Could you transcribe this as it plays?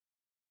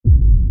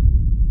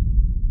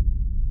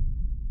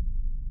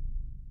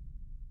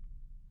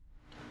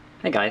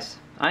Hey guys,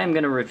 I am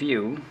going to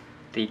review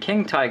the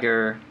King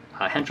Tiger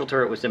Henschel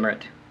turret with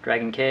Zimmerit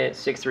Dragon Kit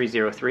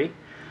 6303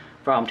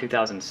 from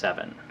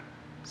 2007.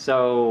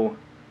 So,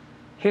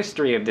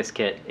 history of this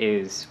kit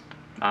is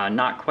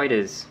not quite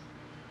as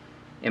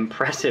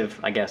impressive,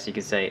 I guess you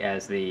could say,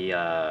 as the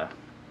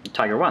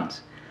Tiger 1s.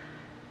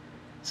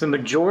 So the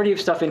majority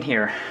of stuff in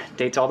here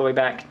dates all the way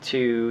back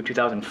to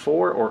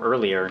 2004 or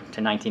earlier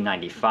to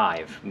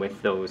 1995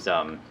 with those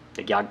the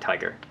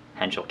Tiger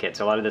Henschel kits.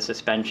 So a lot of the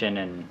suspension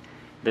and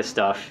this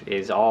stuff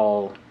is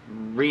all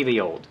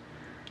really old.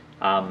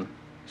 So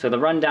the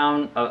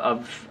rundown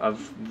of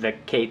the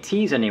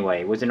KTs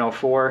anyway was in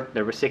 04.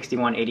 There was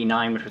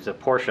 6189, which was a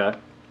Porsche,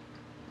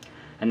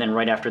 and then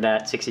right after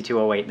that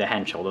 6208, the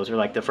Henschel. Those are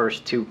like the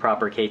first two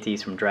proper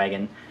KTs from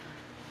Dragon.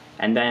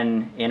 And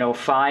then in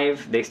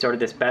 05 they started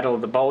this Battle of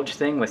the Bulge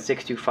thing with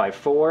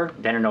 6254.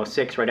 Then in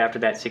 06, right after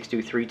that,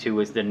 6232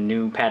 was the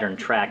new pattern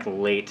track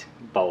late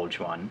Bulge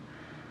one.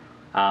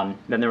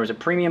 Then there was a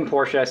premium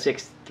Porsche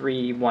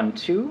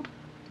 6312,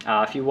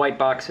 a few white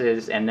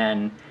boxes, and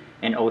then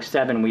in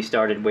 07 we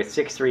started with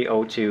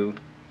 6302,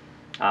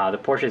 the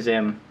Porsche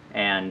Zim,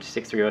 and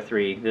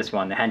 6303, this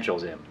one, the Henschel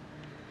Zim.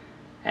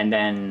 And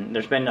then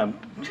there's been a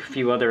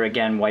few other,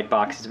 again, white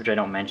boxes, which I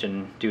don't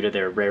mention due to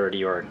their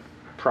rarity or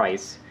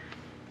price.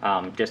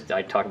 Just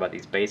I talk about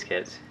these base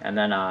kits. And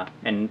then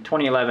in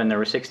 2011 there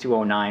was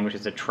 6209, which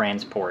is a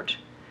transport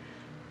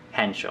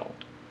Henschel.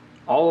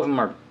 All of them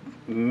are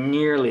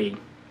nearly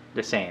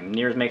the same.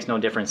 Near makes no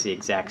difference, the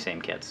exact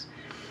same kits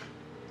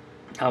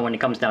when it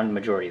comes down to the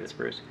majority of the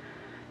sprues.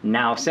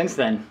 Now since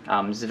then,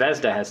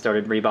 Zvezda has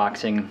started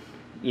reboxing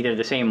either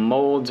the same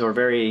molds or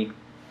very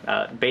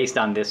based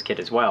on this kit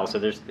as well. So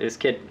this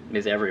kit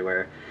is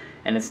everywhere,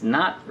 and it's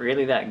not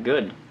really that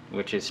good,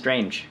 which is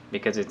strange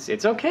because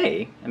it's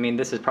okay. I mean,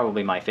 this is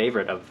probably my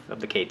favorite of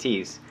the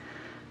KTs,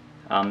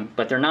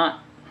 but they're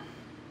not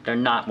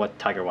what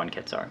Tiger 1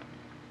 kits are.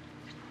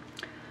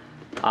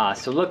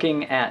 So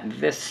looking at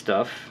this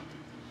stuff,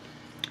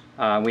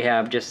 we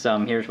have just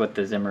some, here's what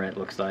the Zimmerit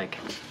looks like.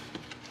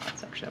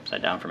 That's actually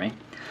upside down for me.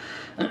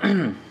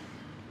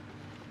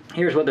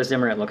 Here's what the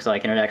Zimmerit looks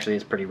like, and it actually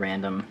is pretty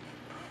random.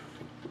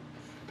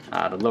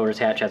 The loader's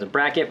hatch has a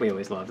bracket, we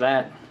always love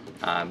that.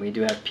 We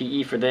do have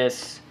PE for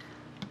this,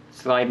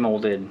 slide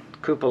molded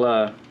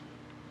cupola.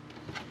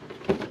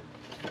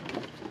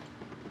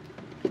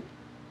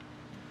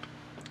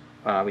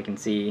 We can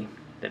see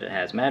that it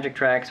has magic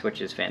tracks, which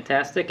is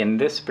fantastic in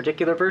this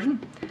particular version.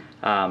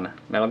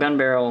 Metal gun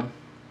barrel,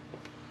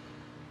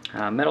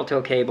 metal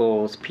toe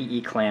cables,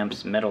 PE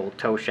clamps, metal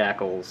toe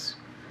shackles,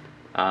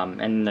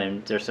 and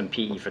then there's some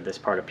PE for this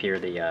part up here,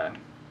 the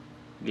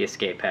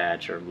escape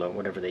hatch or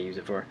whatever they use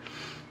it for.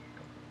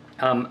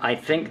 I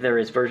think there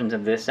is versions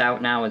of this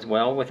out now as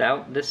well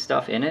without this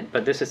stuff in it,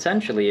 but this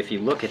essentially, if you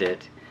look at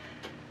it,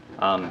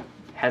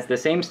 has the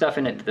same stuff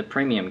in it that the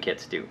premium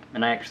kits do.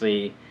 And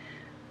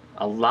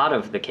a lot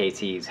of the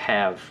KTs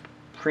have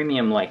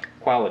premium-like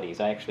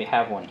qualities. I actually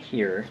have one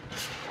here,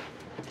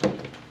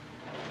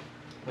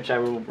 which I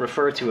will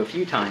refer to a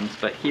few times,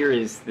 but here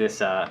is this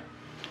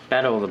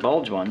Battle of the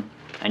Bulge one,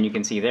 and you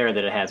can see there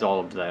that it has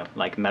all of the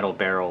like metal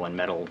barrel and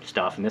metal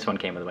stuff, and this one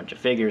came with a bunch of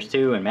figures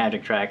too, and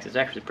magic tracks. It's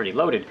actually pretty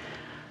loaded.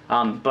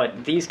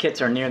 But these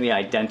kits are nearly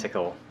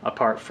identical,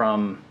 apart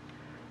from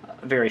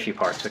very few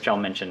parts, which I'll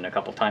mention a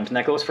couple times, and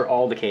that goes for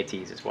all the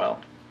KTs as well.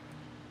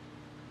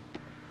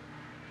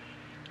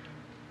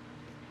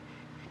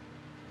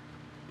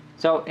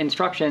 So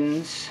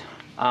instructions,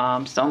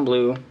 some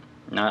blue,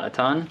 not a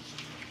ton,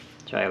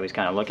 which I always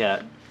kind of look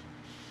at.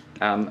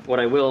 What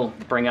I will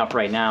bring up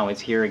right now is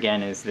here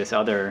again is this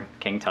other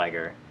King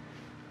Tiger,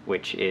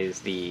 which is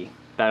the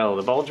Battle of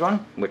the Bulge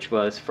one, which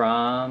was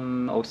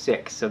from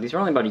 06. So these are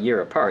only about a year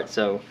apart.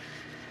 So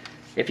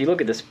if you look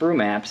at the sprue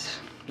maps,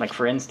 like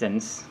for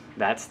instance,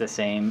 that's the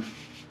same,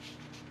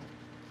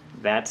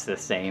 that's the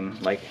same,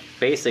 like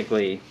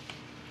basically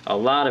a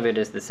lot of it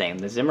is the same.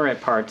 The Zimmerit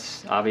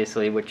parts,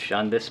 obviously, which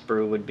on this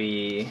sprue would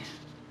be,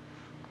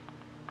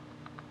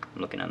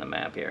 I'm looking on the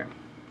map here,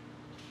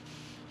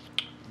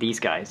 these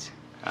guys.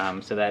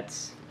 So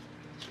that's,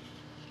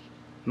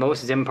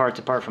 most Zim parts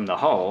apart from the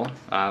hull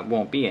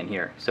won't be in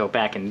here. So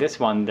back in this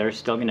one, they're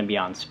still going to be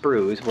on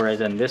sprues,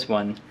 whereas in this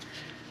one,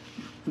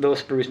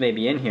 those sprues may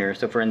be in here.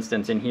 So for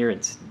instance, in here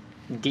it's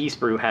D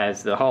sprue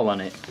has the hull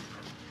on it,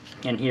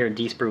 and here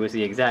D sprue is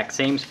the exact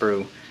same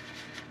sprue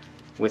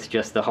with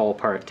just the hull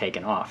part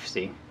taken off,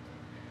 see?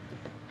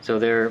 So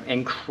they're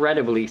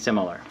incredibly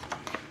similar.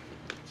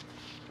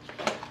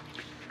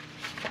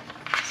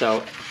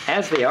 So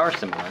as they are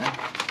similar,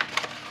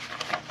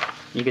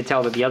 you can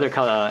tell that the other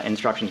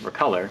instructions were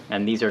color,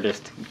 and these are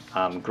just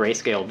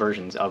grayscale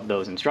versions of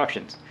those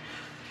instructions.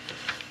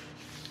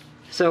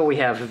 So we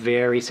have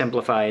very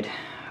simplified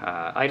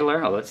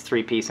idler, oh that's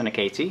 3-piece and a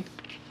KT.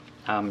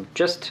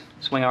 Just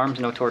swing arms,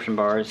 no torsion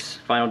bars.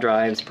 Final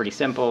drives, pretty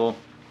simple.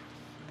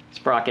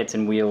 Sprockets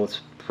and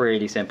wheels,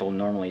 pretty simple,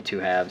 normally 2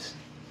 halves.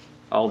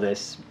 All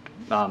this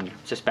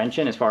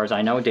suspension, as far as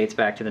I know, dates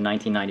back to the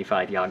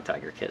 1995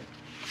 Tiger kit.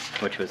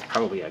 which was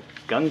probably a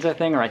Gunza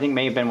thing, or I think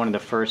may have been one of the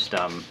first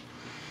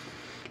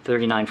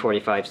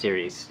 3945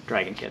 series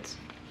Dragon kits.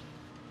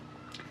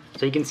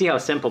 So you can see how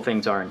simple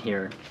things are in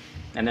here.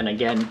 And then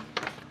again,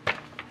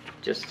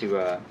 just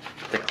to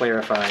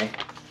clarify,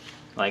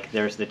 like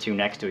there's the two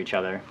next to each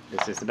other.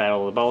 This is the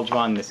Battle of the Bulge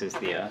one, this is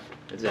the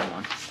Zim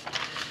one.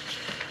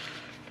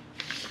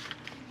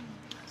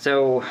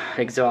 So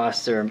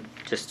exhausts are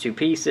just two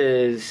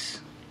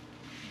pieces,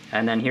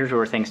 and then here's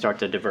where things start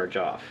to diverge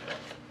off.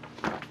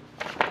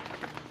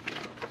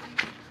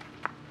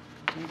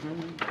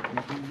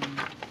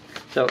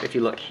 So if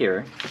you look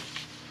here,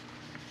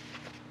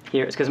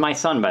 it's because my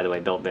son, by the way,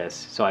 built this,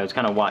 so I was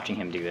kind of watching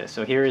him do this.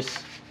 So here's,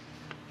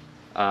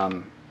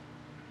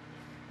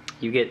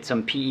 you get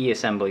some PE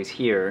assemblies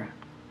here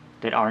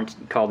that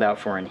aren't called out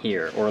for in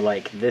here, or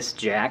like this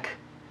jack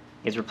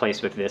is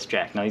replaced with this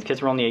jack. Now these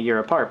kits were only a year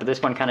apart, but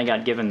this one kind of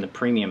got given the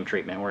premium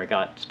treatment where it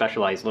got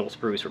specialized little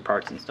sprues for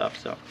parts and stuff.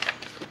 So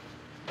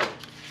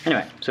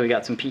anyway, so we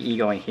got some PE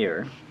going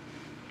here,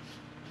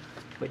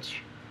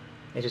 which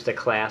is just a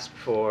clasp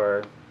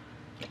for,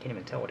 I can't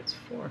even tell what it's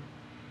for.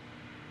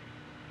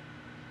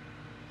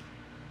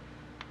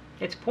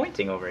 It's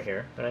pointing over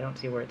here, but I don't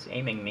see where it's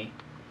aiming me.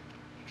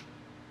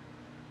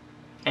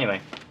 Anyway,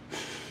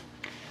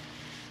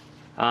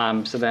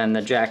 so then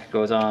the jack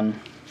goes on.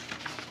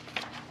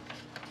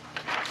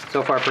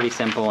 So far pretty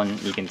simple,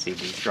 and you can see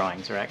these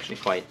drawings are actually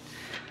quite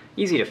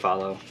easy to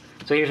follow.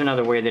 So here's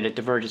another way that it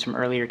diverges from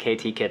earlier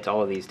KT kits.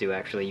 All of these do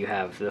actually. You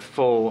have the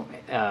full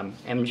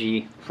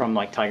MG from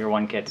like Tiger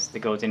 1 kits that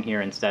goes in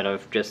here instead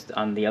of just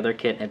on the other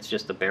kit, it's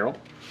just the barrel.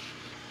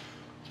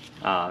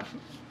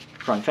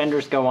 Front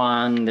fenders go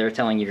on. They're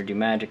telling you to do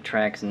magic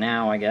tracks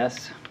now, I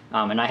guess.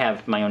 And I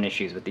have my own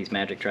issues with these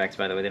magic tracks,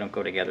 by the way. They don't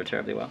go together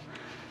terribly well.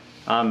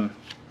 At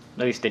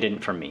least they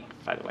didn't for me,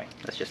 by the way.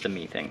 That's just a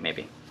me thing,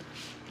 maybe.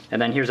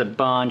 And then here's a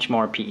bunch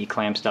more PE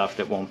clamp stuff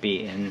that won't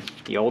be in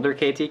the older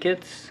KT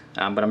kits.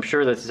 But I'm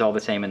sure this is all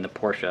the same in the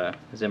Porsche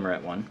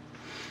Zimmerit one.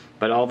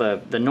 But all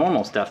the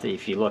normal stuff that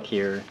if you look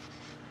here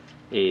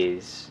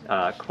is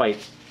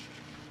quite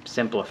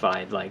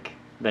simplified. Like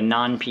the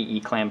non-PE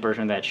clamp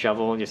version of that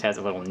shovel just has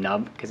a little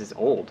nub because it's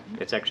old.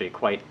 It's actually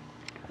quite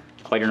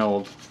an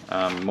old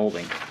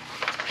molding.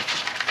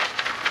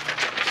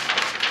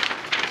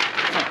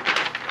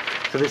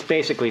 So this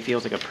basically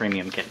feels like a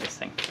premium kit, this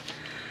thing.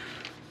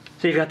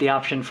 So you've got the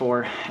option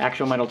for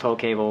actual metal tow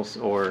cables,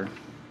 or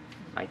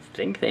I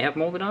think they have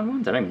molded on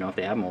ones. I don't even know if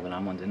they have molded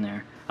on ones in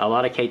there. A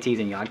lot of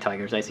KTs and Jagd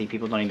Tigers, I see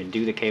people don't even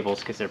do the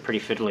cables because they're pretty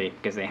fiddly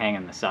because they hang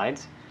on the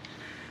sides.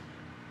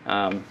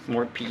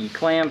 More PE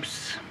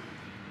clamps.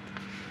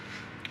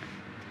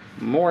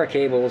 More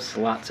cables,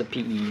 lots of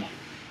PE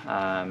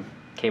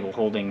cable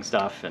holding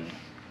stuff, and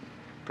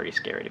pretty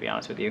scary to be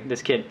honest with you.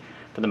 This kit,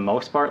 for the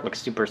most part, looks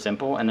super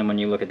simple, and then when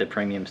you look at the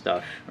premium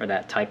stuff, or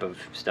that type of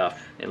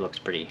stuff, it looks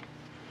pretty,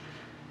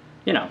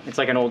 you know, it's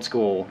like an old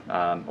school,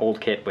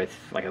 old kit with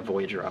like a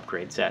Voyager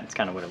upgrade set. It's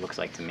kind of what it looks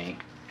like to me.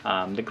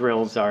 The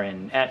grills are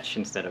in etch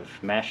instead of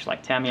mesh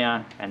like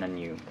Tamiya, and then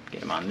you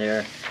get them on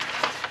there.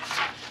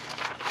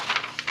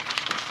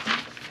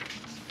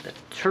 The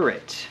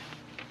turret,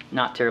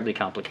 not terribly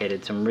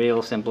complicated, some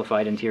real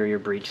simplified interior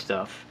breech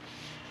stuff.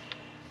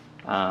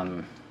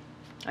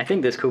 I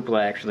think this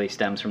cupola actually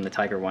stems from the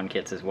Tiger 1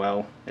 kits as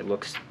well. It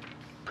looks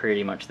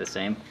pretty much the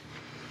same.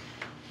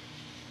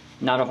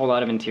 Not a whole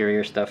lot of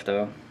interior stuff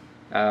though.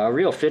 A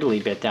real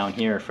fiddly bit down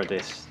here for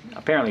this.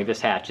 Apparently this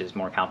hatch is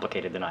more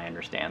complicated than I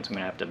understand, so I'm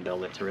going to have to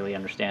build it to really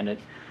understand it.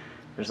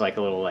 There's like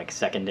a little like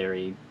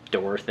secondary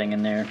door thing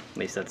in there. At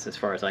least that's as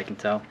far as I can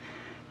tell.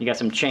 You got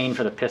some chain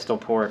for the pistol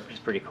port, which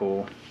is pretty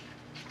cool.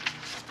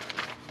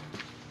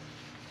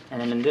 And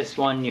then in this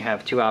one you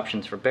have two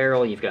options for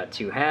barrel. You've got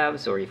two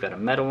halves, or you've got a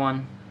metal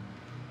one.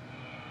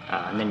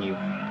 And then you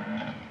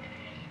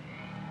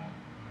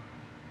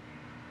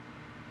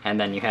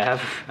have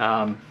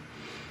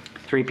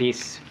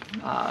three-piece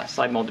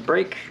slide molded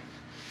brake,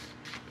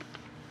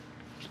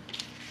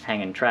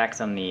 hanging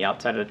tracks on the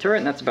outside of the turret,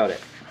 and that's about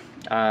it.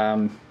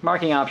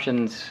 Marking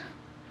options,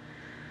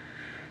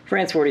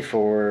 France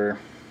 44,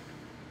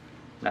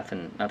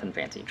 nothing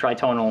fancy.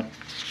 Tritonal,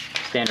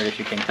 standard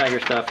issue King Tiger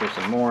stuff. There's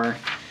some more.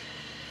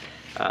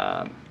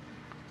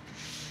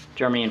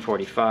 Germany in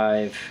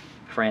 45,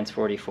 France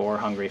 44,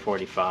 Hungary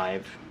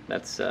 45.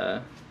 That's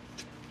where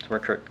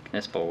Kurt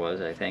Knispel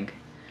was, I think.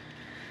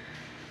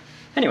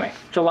 Anyway,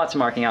 so lots of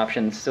marking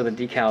options, so the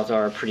decals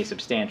are pretty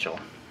substantial.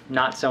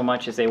 Not so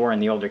much as they were in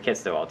the older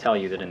kits, though. I'll tell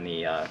you that in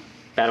the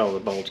Battle of the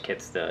Bulge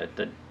kits, the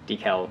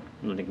decal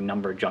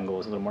number jungle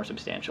is a little more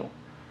substantial.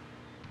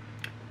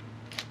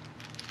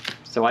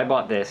 So I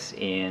bought this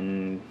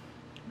in,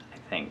 I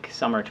think,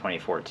 summer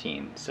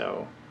 2014.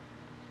 So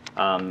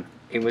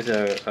it was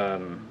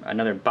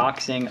another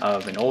boxing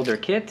of an older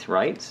kit,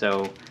 right?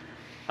 So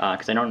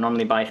because I don't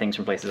normally buy things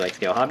from places like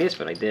Scale Hobbyist,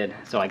 but I did.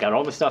 So I got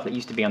all the stuff that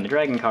used to be on the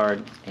Dragon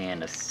card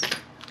in a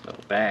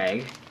little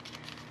bag.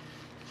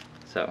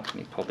 So let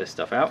me pull this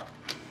stuff out.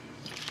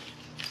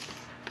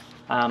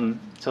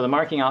 So the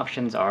marking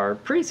options are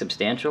pretty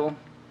substantial.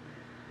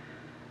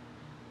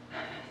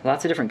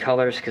 Lots of different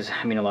colors, because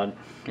I mean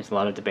there's a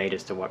lot of debate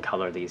as to what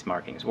color these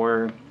markings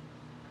were.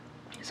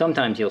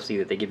 Sometimes you'll see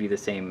that they give you the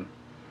same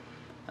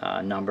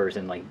numbers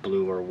in like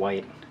blue or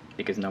white,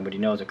 because nobody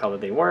knows what color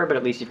they were, but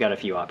at least you've got a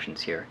few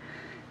options here.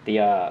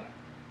 That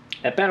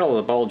Battle of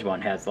the Bulge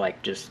one has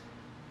like just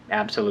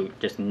absolute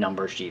just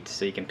number sheets,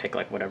 so you can pick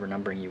like whatever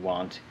numbering you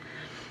want.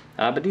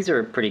 But these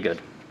are pretty good.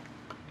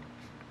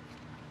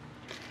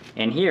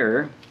 And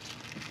here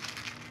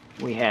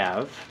we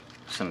have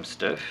some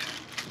stuff.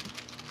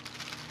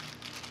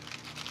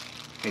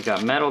 We've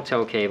got metal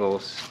tow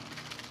cables,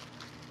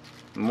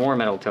 more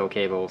metal tow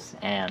cables,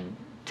 and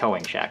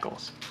towing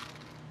shackles.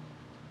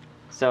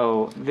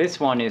 So this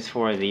one is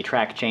for the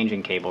track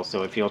changing cable,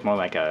 so it feels more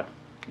like a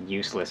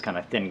useless kind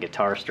of thin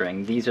guitar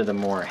string. These are the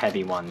more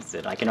heavy ones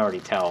that I can already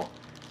tell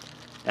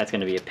that's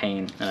going to be a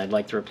pain, and I'd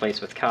like to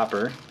replace with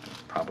copper.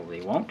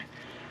 Probably won't.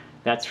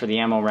 That's for the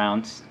ammo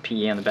rounds,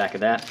 PE on the back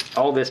of that.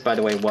 All this, by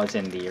the way, was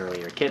in the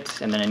earlier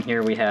kits. And then in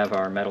here we have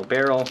our metal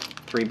barrel,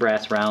 3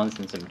 brass rounds,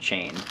 and some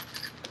chain.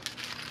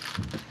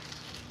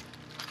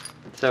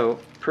 So,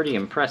 pretty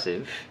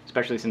impressive,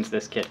 especially since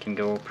this kit can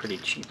go pretty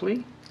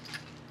cheaply.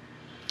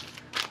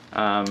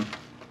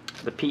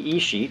 The PE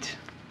sheet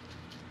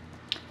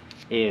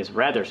is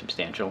rather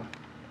substantial.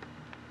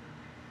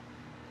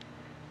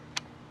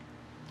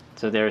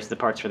 So there's the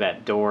parts for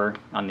that door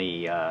on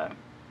the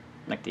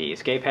like the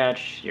escape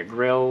hatch, your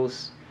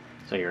grills,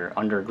 so your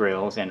under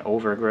grills and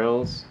over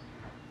grills,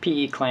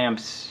 PE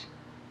clamps,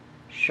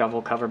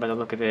 shovel cover by the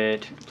look of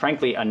it.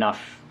 Frankly,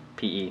 enough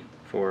PE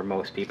for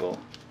most people.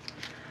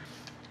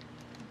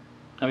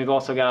 And we've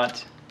also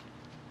got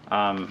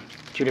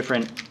 2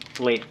 different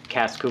late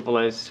cast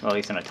cupolas. Well, at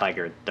least in a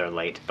Tiger they're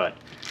late, but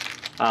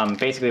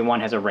basically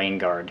one has a rain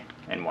guard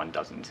and one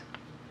doesn't.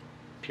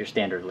 Your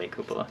standard late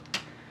cupola.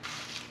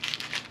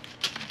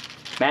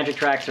 Magic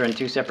tracks are in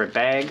 2 separate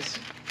bags.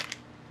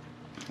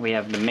 We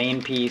have the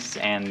main piece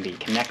and the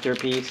connector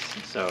piece,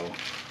 so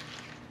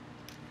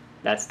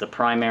that's the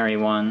primary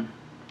one.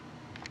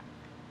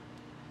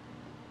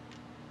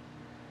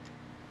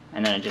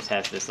 And then it just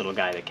has this little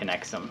guy that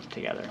connects them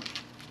together.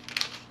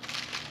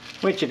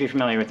 Which, if you're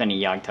familiar with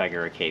any Jagd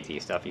Tiger or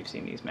KT stuff, you've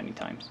seen these many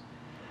times.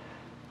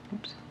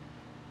 Oops.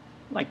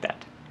 Like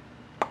that.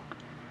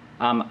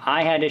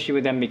 I had issue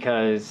with them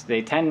because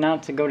they tend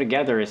not to go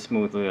together as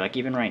smoothly. Like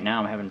even right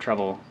now I'm having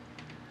trouble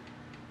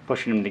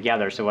pushing them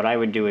together. So what I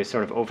would do is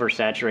sort of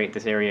oversaturate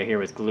this area here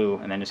with glue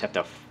and then just have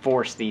to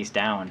force these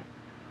down.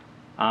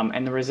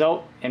 And the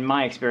result, in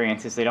my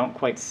experience, is they don't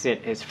quite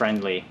sit as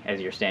friendly as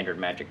your standard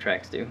Magic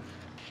tracks do.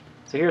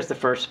 So here's the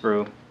first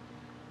sprue.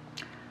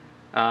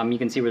 You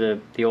can see where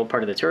the old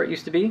part of the turret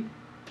used to be.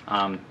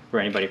 For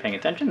anybody paying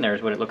attention,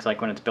 there's what it looks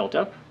like when it's built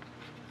up.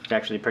 It's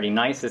actually pretty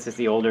nice. This is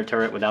the older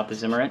turret without the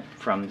Zimmerit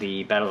from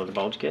the Battle of the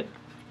Bulge kit.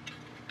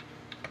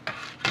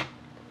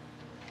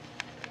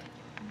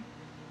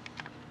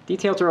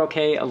 Details are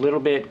okay, a little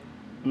bit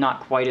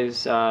not quite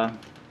as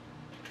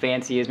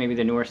fancy as maybe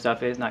the newer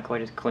stuff is, not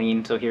quite as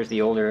clean. So here's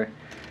the older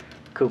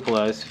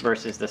cupolas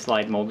versus the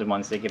slide molded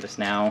ones they give us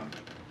now.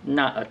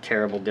 Not a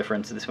terrible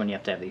difference. This one you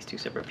have to have these 2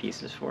 separate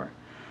pieces for.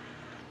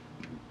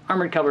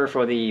 Armored cover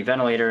for the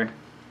ventilator.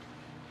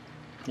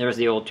 There's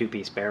the old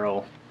 2-piece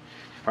barrel,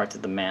 parts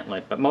of the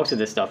mantlet, but most of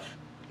this stuff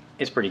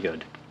is pretty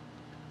good.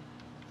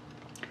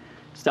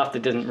 Stuff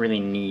that doesn't really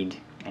need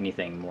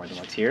anything more than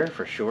what's here,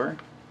 for sure.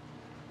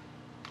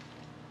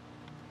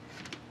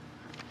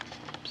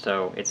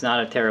 So it's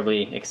not a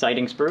terribly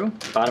exciting sprue.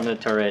 Bottom of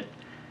the turret,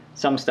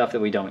 some stuff that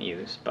we don't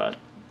use, but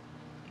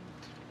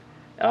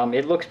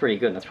it looks pretty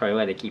good, and that's probably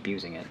why they keep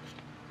using it.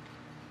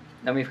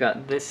 Then we've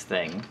got this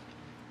thing,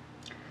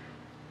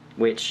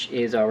 which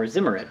is our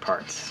Zimmerit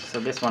parts. So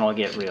this one I'll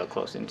get real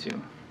close into.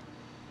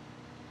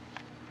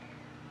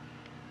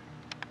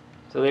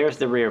 So there's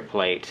the rear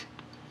plate.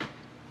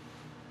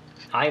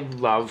 I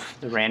love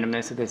the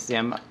randomness of this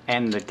Zim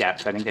and the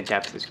depth. I think the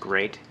depth is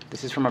great.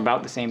 This is from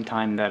about the same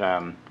time that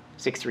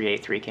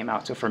 6383 came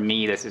out, so for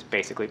me this is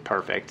basically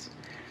perfect.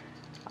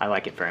 I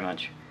like it very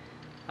much.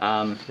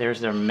 There's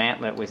their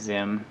mantlet with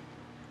Zim.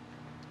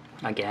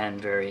 Again,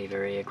 very,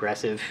 very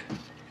aggressive.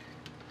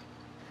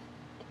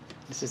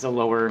 This is a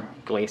lower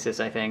glacis,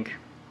 I think.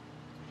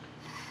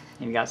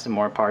 And you got some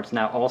more parts.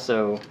 Now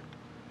also,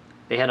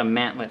 they had a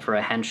mantlet for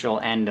a Henschel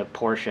and a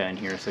Porsche in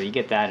here, so you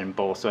get that in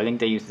both. So I think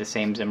they use the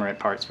same Zimmerit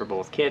parts for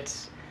both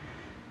kits.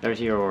 There's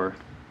your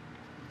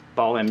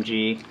ball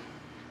MG.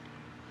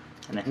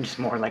 And then just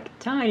more like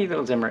tiny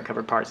little Zimmerit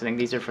covered parts. I think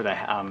these are for the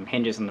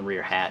hinges on the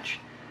rear hatch.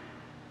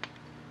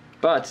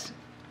 But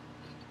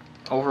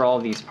overall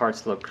these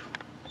parts look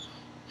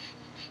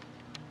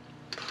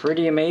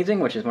pretty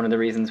amazing, which is one of the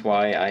reasons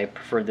why I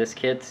prefer this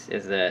kit,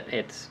 is that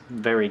it's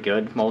very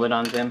good molded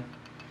on Zim.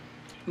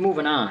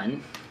 Moving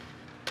on,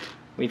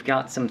 we've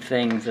got some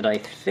things that I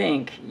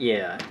think,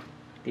 yeah,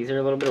 these are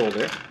a little bit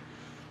older.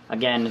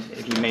 Again,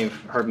 if you may have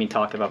heard me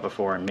talk about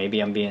before, and maybe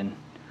I'm being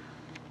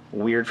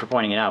weird for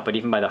pointing it out, but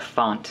even by the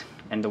font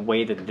and the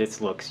way that this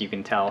looks, you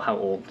can tell how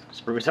old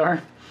sprues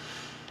are.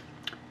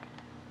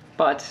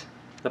 But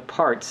the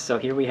parts. So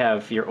here we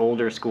have your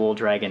older school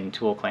Dragon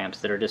tool clamps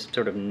that are just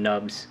sort of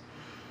nubs.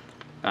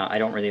 I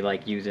don't really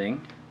like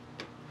using.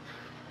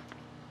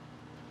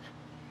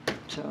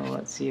 So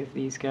let's see if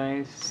these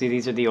guys, see,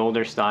 these are the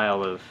older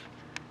style of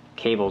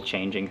cable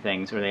changing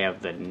things where they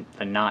have the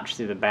notch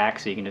through the back,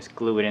 so you can just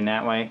glue it in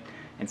that way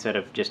instead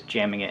of just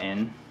jamming it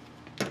in.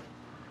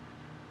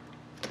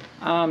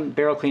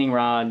 Barrel cleaning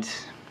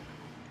rods,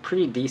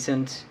 pretty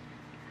decent.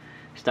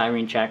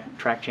 Styrene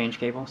track change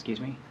cable, excuse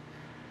me.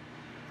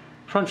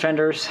 Front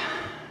fenders,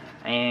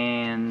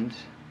 and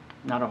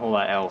not a whole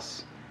lot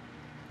else.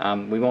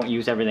 We won't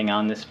use everything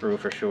on this sprue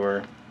for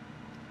sure.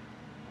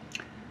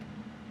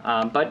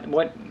 But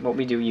what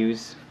we do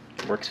use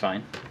works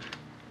fine.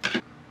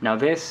 Now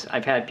this,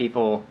 I've had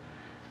people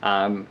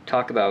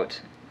talk about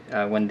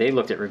when they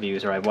looked at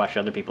reviews, or I've watched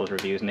other people's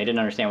reviews, and they didn't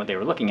understand what they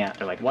were looking at.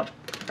 They're like, what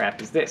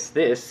crap is this?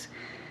 This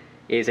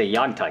is a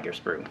Jagdtiger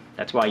sprue.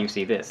 That's why you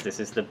see this. This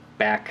is the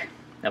back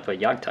of a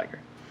Jagdtiger.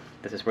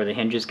 This is where the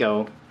hinges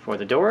go for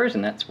the doors,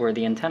 and that's where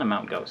the antenna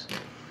mount goes.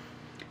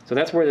 So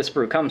that's where the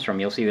sprue comes from.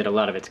 You'll see that a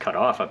lot of it's cut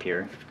off up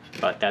here,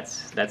 but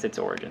that's its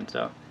origin.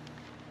 So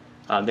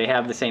they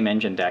have the same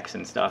engine decks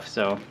and stuff.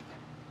 So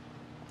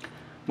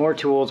more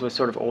tools with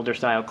sort of older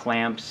style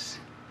clamps.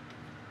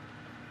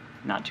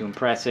 Not too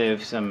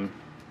impressive. Some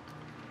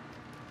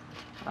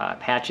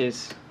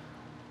patches.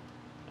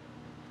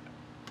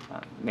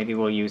 Maybe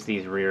we'll use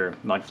these rear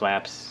mud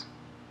flaps.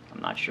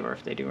 I'm not sure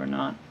if they do or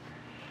not.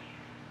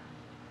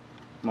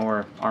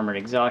 More armored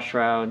exhaust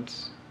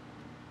shrouds.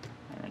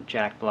 And a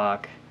jack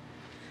block.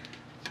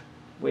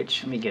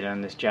 Which, let me get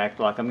on this jack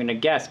block. I'm going to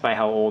guess by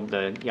how old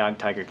the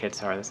Jagdtiger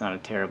kits are. That's not a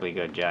terribly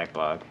good jack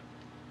block.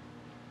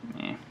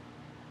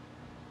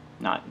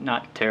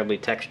 Not terribly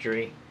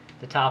textury.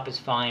 The top is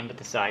fine, but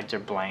the sides are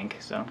blank,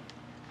 so.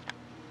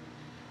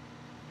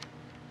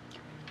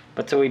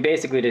 But so we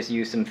basically just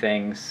use some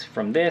things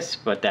from this,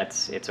 but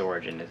that's its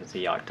origin. It's a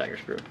Jagdtiger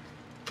sprue.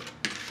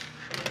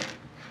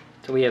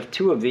 So we have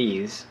two of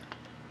these.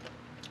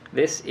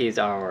 This is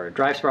our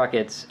drive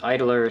sprockets,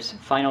 idlers,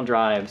 final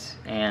drives,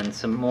 and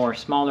some more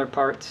smaller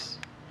parts.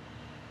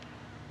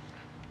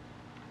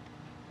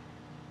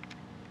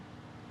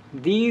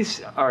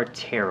 These are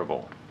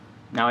terrible.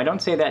 Now I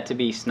don't say that to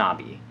be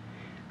snobby,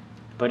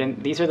 but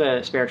these are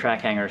the spare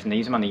track hangers, and they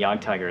use them on the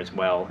Jagdtiger as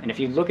well. And if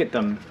you look at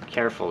them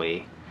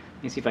carefully,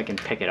 let me see if I can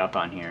pick it up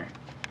on here.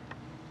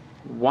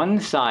 One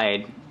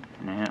side,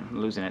 nah, I'm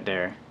losing it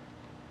there.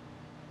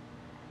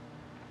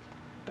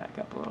 Back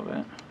up a little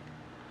bit.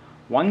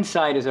 One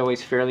side is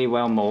always fairly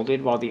well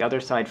molded, while the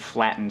other side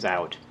flattens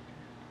out.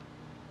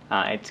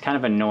 It's kind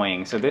of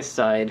annoying. So this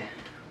side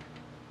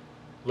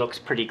looks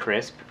pretty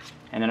crisp,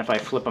 and then if I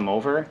flip them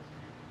over,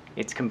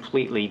 it's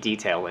completely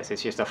detailless.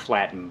 It's just a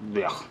flat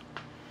blech.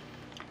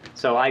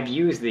 So I've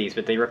used these,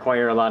 but they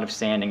require a lot of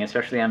sanding,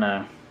 especially on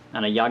a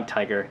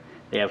Jagdtiger.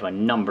 They have a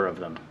number of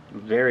them,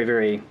 very,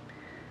 very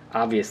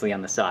obviously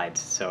on the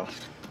sides. So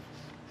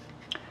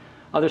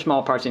other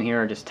small parts in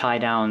here are just tie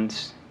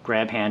downs,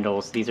 grab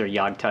handles. These are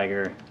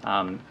Jagdtiger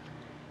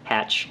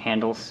hatch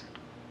handles.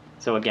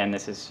 So again,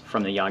 this is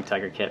from the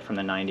Jagdtiger kit from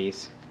the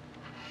 90s.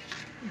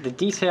 The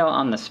detail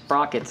on the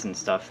sprockets and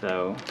stuff,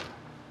 though,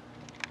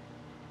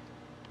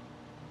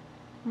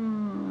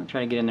 I'll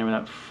try to get in there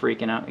without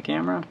freaking out the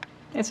camera.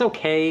 It's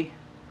okay.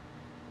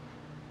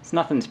 It's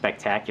nothing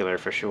spectacular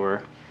for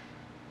sure,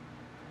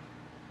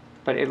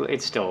 but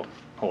it still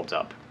holds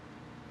up.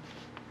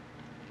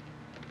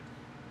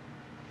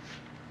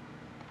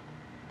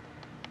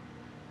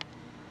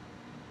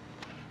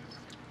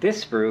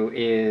 This sprue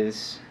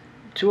is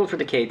tooled for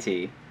the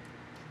KT.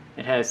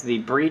 It has the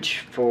breech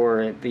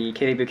for the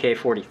KT Bouquet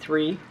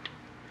 43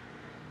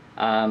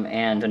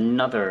 and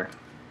another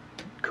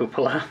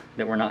cupola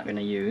that we're not going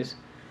to use.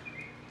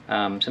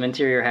 Some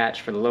interior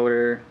hatch for the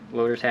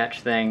loader's hatch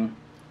thing.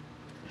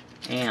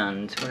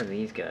 And what are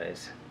these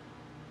guys?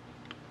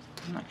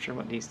 I'm not sure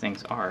what these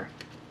things are.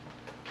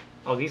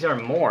 Oh, these are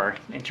more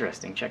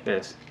interesting. Check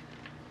this.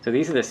 So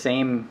these are the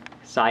same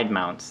side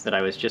mounts that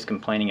I was just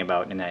complaining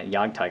about in that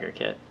Jagdtiger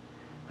kit.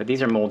 But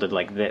these are molded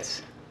like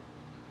this.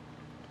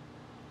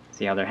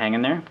 See how they're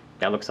hanging there?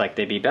 That looks like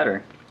they'd be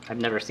better.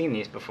 I've never seen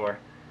these before.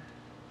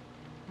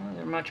 Well,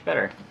 they're much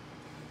better.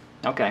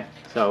 Okay,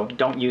 so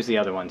don't use the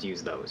other ones,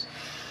 use those.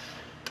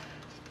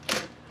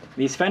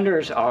 These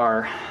fenders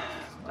are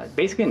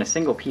basically in a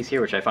single piece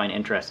here, which I find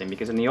interesting,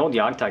 because in the old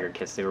Jagdtiger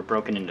kits they were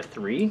broken into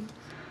 3.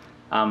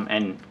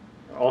 And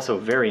also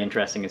very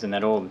interesting is in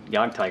that old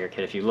Jagdtiger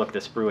kit, if you look, the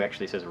sprue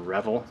actually says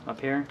Revel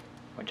up here,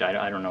 which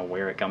I don't know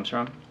where it comes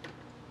from.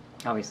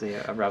 Obviously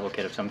a Revel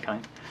kit of some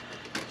kind.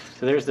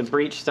 So there's the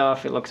breech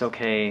stuff, it looks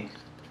okay.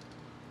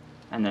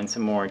 And then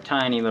some more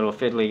tiny little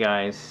fiddly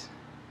guys.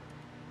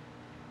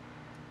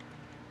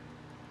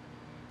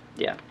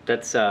 Yeah,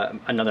 that's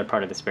another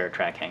part of the spare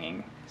track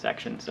hanging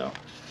section. So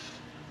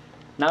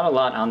not a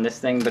lot on this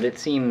thing, but it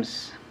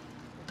seems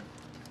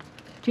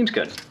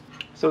good.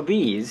 So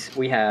these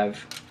we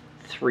have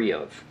 3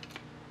 of.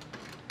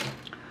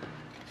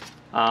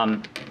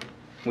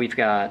 We've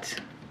got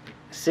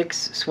 6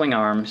 swing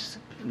arms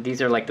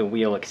these are like the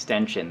wheel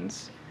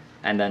extensions,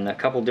 and then a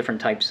couple different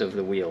types of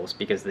the wheels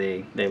because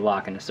they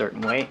lock in a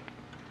certain way,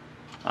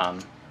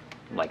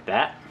 like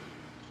that.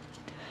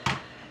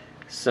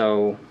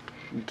 So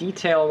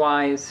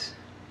detail-wise,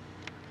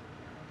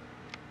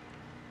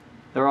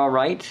 they're all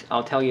right.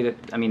 I'll tell you that,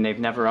 I mean, they've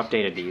never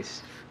updated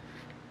these,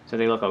 so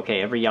they look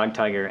okay. Every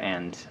Jagdtiger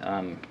and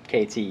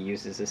KT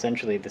uses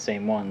essentially the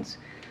same ones.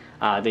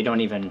 They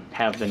don't even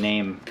have the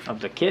name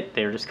of the kit.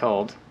 They're just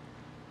called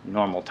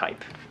normal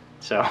type.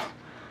 So,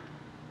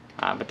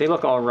 but they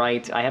look all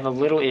right. I have a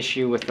little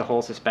issue with the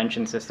whole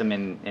suspension system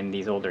in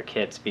these older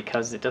kits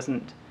because it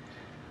doesn't,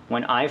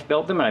 when I've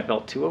built them, and I've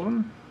built 2 of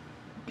them,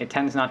 it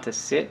tends not to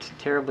sit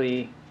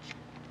terribly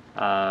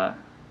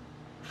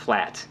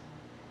flat.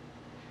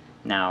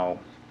 Now,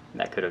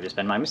 that could have just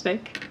been my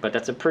mistake, but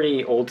that's a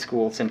pretty old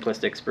school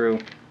simplistic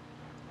sprue.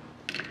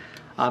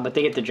 But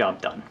they get the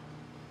job done.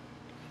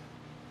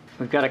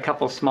 We've got a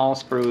couple small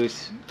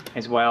sprues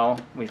as well.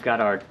 We've got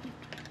our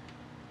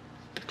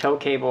tow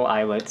cable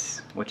eyelets,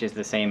 which is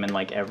the same in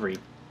like every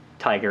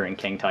Tiger and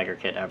King Tiger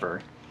kit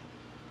ever.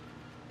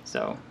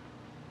 So,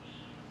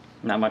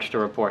 not much to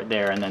report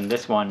there. And then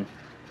this one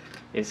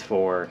is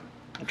for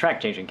a track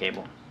changing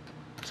cable.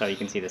 So you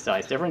can see the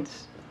size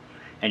difference.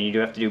 And you do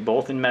have to do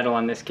both in metal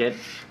on this kit.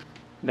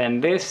 Then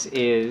this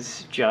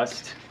is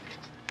just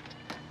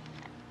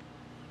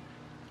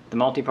the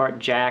multi-part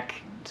jack,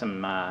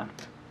 some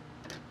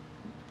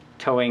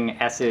towing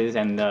S's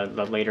and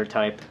the later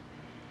type.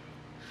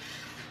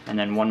 And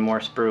then one more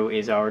sprue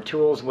is our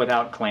tools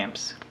without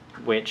clamps,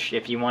 which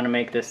if you want to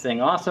make this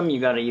thing awesome, you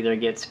got to either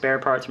get spare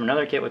parts from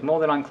another kit with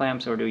molded on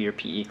clamps or do your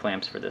PE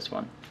clamps for this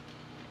one.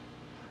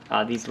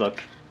 These look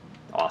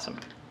awesome.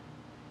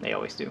 They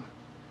always do.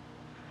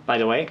 By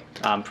the way,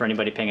 for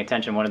anybody paying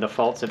attention, one of the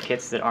faults of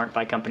kits that aren't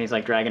by companies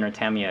like Dragon or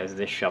Tamiya is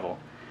this shovel.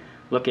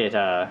 Look at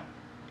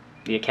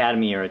the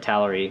Academy or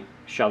Italeri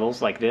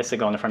shovels like this that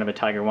go on the front of a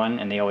Tiger 1,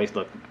 and they always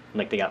look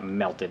like they got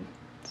melted.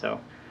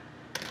 So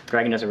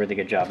Dragon does a really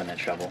good job on that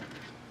shovel.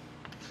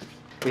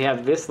 We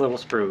have this little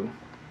sprue,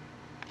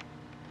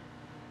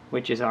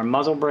 which is our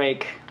muzzle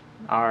brake,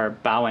 our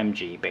bow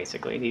MG,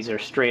 basically. These are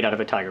straight out of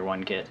a Tiger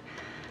 1 kit.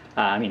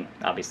 I mean,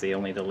 obviously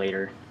only the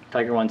later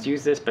Tiger 1s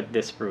use this, but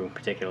this sprue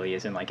particularly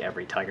is in like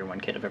every Tiger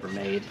 1 kit I've ever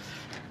made.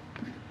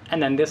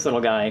 And then this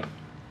little guy,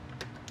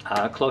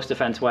 close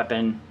defense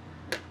weapon,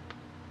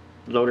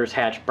 loader's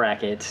hatch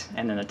bracket,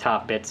 and then the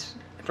top bits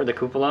for the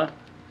cupola.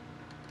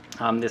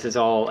 This is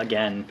all,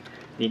 again,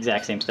 the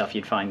exact same stuff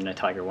you'd find in a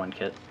Tiger 1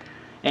 kit.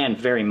 And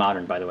very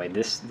modern, by the way.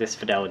 This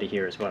fidelity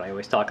here is what I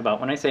always talk about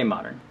when I say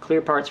modern.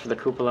 Clear parts for the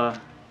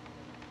cupola.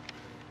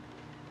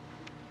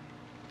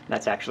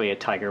 That's actually a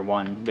Tiger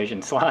 1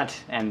 vision slot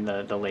and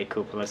the late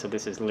cupola, so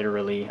this is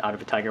literally out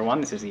of a Tiger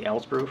 1. This is the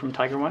L sprue from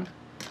Tiger 1.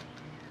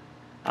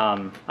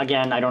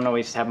 Again, I don't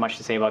always have much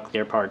to say about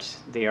clear parts.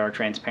 They are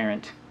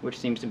transparent, which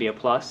seems to be a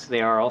plus.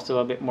 They are also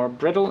a bit more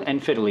brittle and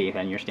fiddly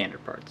than your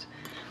standard parts.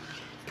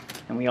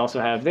 And we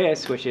also have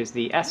this, which is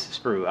the S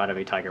sprue out of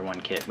a Tiger 1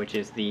 kit, which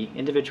is the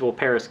individual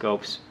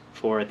periscopes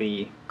for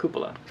the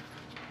cupola.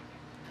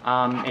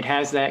 It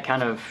has that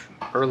kind of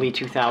early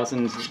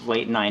 2000s,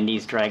 late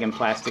 90s Dragon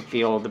plastic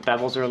feel. The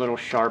bevels are a little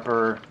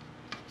sharper.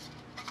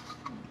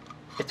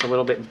 It's a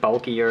little bit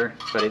bulkier,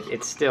 but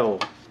it's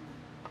still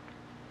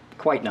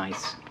quite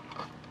nice.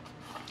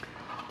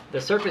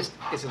 The surface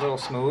is a little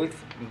smooth,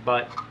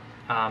 but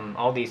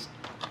all these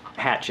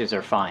hatches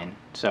are fine.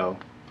 So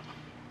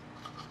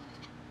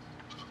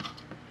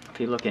if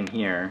you look in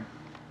here,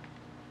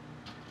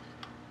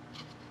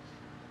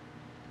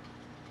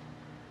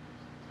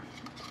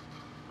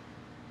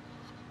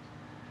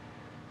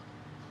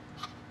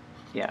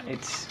 yeah,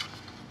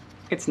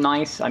 it's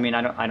nice. I mean,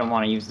 I don't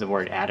want to use the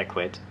word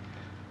adequate,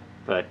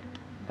 but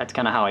that's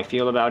kind of how I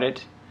feel about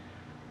it.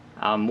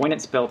 When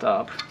it's built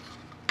up,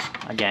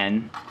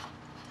 again,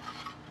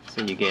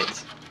 so you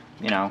get,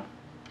 you know,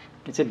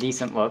 it's a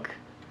decent look.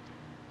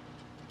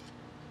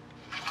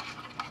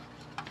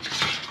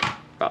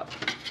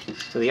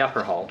 So the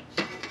upper hull,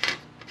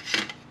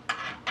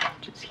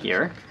 which is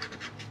here.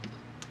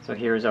 So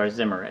here's our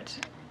Zimmerit.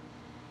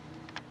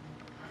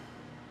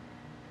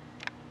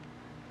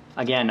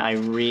 Again, I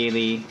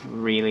really,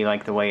 really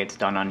like the way it's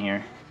done on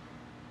here.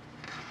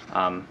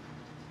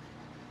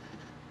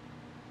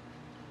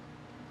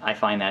 I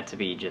find that to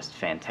be just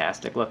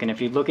fantastic look. And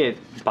if you look at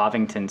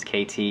Bovington's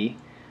KT,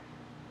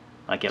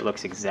 like it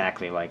looks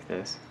exactly like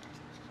this.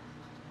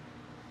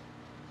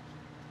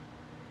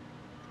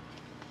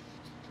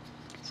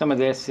 Some of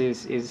this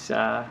is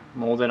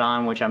molded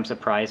on, which I'm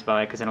surprised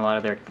by, because in a lot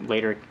of their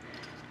later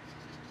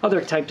other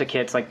types of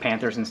kits, like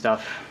Panthers and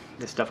stuff,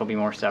 this stuff will be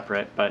more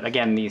separate. But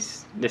again,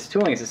 this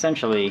tooling is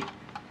essentially,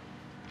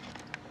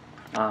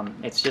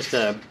 it's just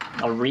a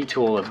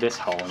retool of this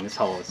hull, and this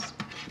hull is,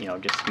 you know,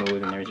 just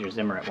smooth, and there's your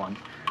Zimmerit one.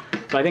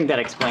 So I think that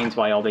explains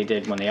why all they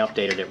did when they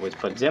updated it was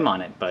put Zim on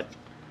it, but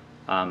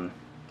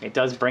it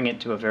does bring it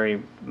to a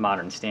very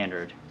modern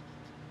standard.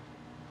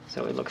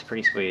 So it looks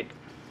pretty sweet.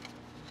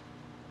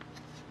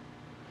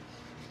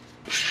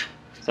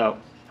 So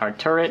our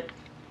turret,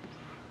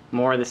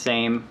 More of the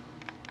same.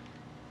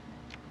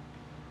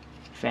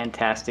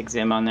 Fantastic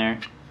Zim on there.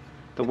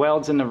 The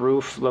welds in the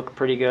roof look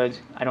pretty good.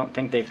 I don't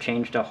think they've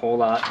changed a whole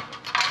lot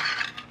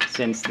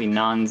since the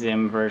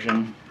non-Zim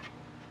version.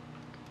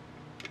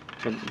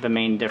 The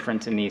main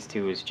difference in these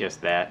two is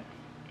just that.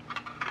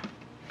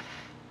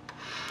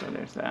 So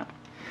there's that.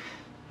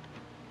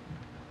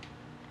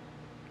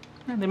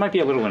 And they might be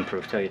a little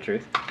improved, to tell you the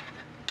truth.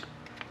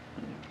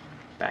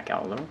 Back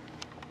out a little.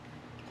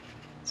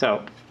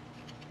 So,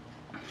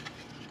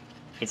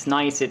 it's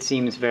nice, it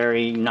seems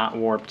very not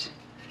warped.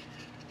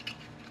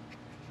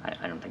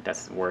 I don't think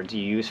that's the words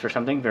you use for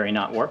something, very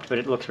not warped, but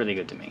it looks really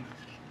good to me.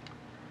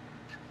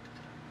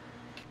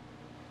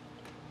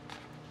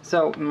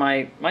 So,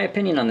 my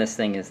opinion on this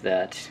thing is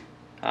that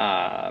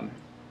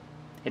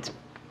it's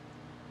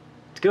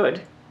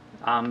good,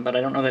 but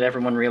I don't know that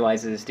everyone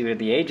realizes, due to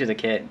the age of the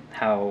kit,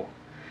 how...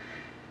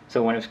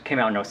 So when it came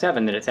out in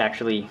 07, that it's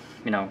actually,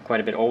 you know, quite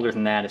a bit older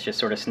than that. It's just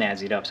sort of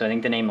snazzied up. So I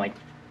think the name, like,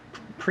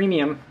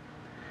 Premium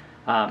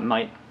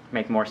might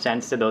make more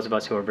sense to those of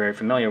us who are very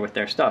familiar with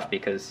their stuff,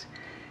 because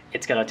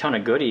it's got a ton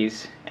of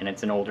goodies, and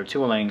it's an older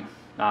tooling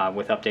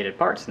with updated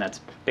parts, and that's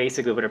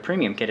basically what a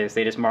Premium kit is.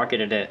 They just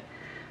marketed it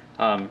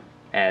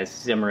as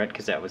Zimmerit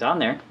because that was on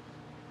there.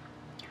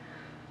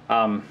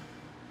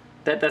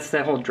 That's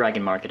the whole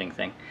Dragon marketing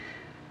thing.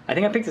 I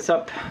think I picked this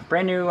up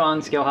brand new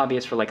on Scale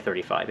Hobbyist for like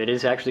 $35. It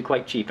is actually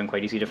quite cheap and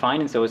quite easy to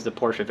find, and so is the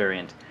Porsche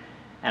variant.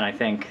 And I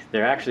think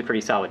they're actually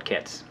pretty solid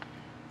kits.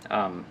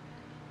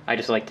 I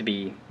just like to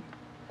be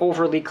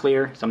overly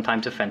clear,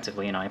 sometimes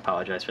offensively, and I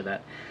apologize for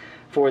that,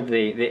 for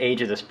the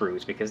age of the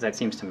sprues, because that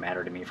seems to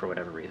matter to me for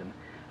whatever reason.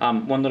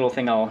 One little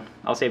thing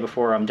I'll say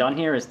before I'm done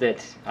here is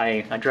that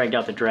I dragged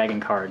out the Dragon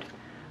card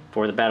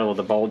for the Battle of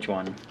the Bulge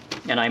one,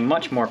 and I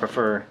much more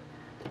prefer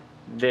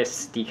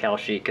this decal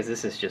sheet, because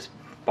this is just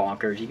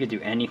bonkers. You could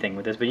do anything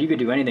with this, but you could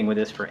do anything with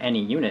this for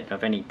any unit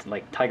of any,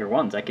 like Tiger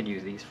 1s. I could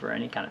use these for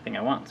any kind of thing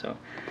I want. So,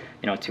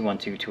 you know,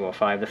 212,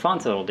 205. The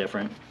font's a little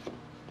different,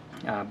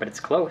 but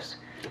it's close.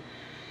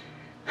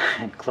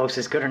 And close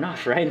is good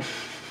enough, right?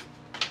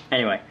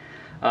 Anyway,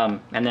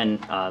 and then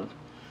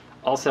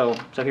also,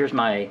 so here's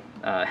my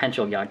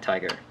Henschel Jagd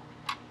Tiger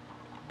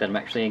that I'm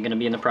actually going to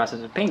be in the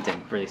process of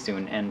painting really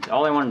soon. And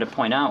all I wanted to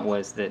point out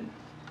was that,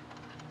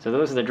 so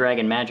those are the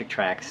Dragon Magic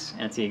Tracks,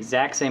 and it's the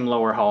exact same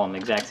lower hull and the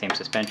exact same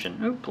suspension.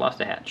 Oop,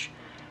 lost a hatch.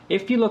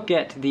 If you look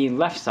at the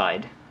left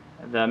side,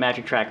 the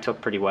Magic Track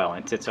took pretty well,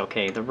 and it's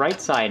okay. The right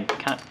side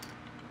kind of,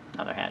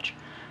 another hatch.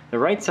 The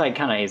right side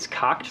kind of is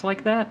cocked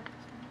like that,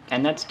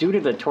 and that's due to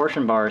the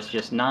torsion bars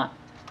just not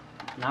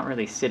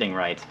really sitting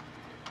right.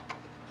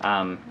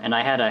 And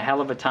I had a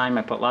hell of a time.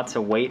 I put lots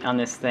of weight on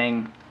this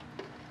thing,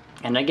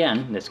 and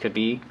again, this could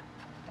be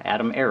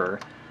atom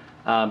error.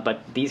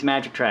 But these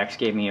Magic Tracks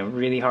gave me a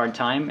really hard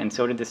time, and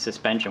so did the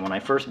suspension. When I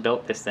first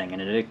built this thing,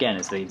 and it again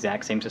is the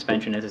exact same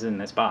suspension as is in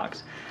this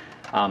box,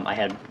 I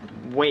had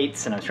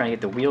weights, and I was trying to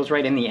get the wheels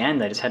right. In the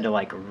end, I just had to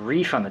like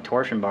reef on the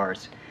torsion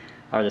bars,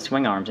 or the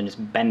swing arms, and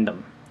just bend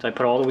them. So I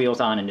put all the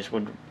wheels on and just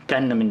would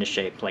bend them into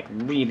shape, like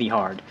really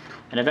hard.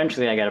 And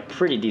eventually I got a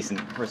pretty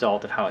decent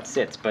result of how it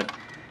sits, but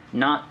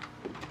not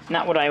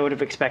what I would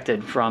have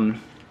expected from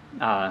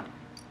the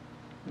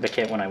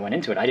kit when I went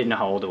into it. I didn't know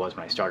how old it was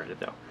when I started it,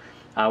 though.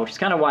 Which is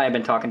kind of why I've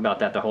been talking about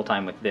that the whole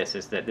time with this,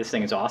 is that this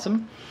thing is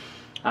awesome,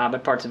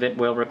 but parts of it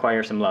will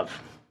require some love.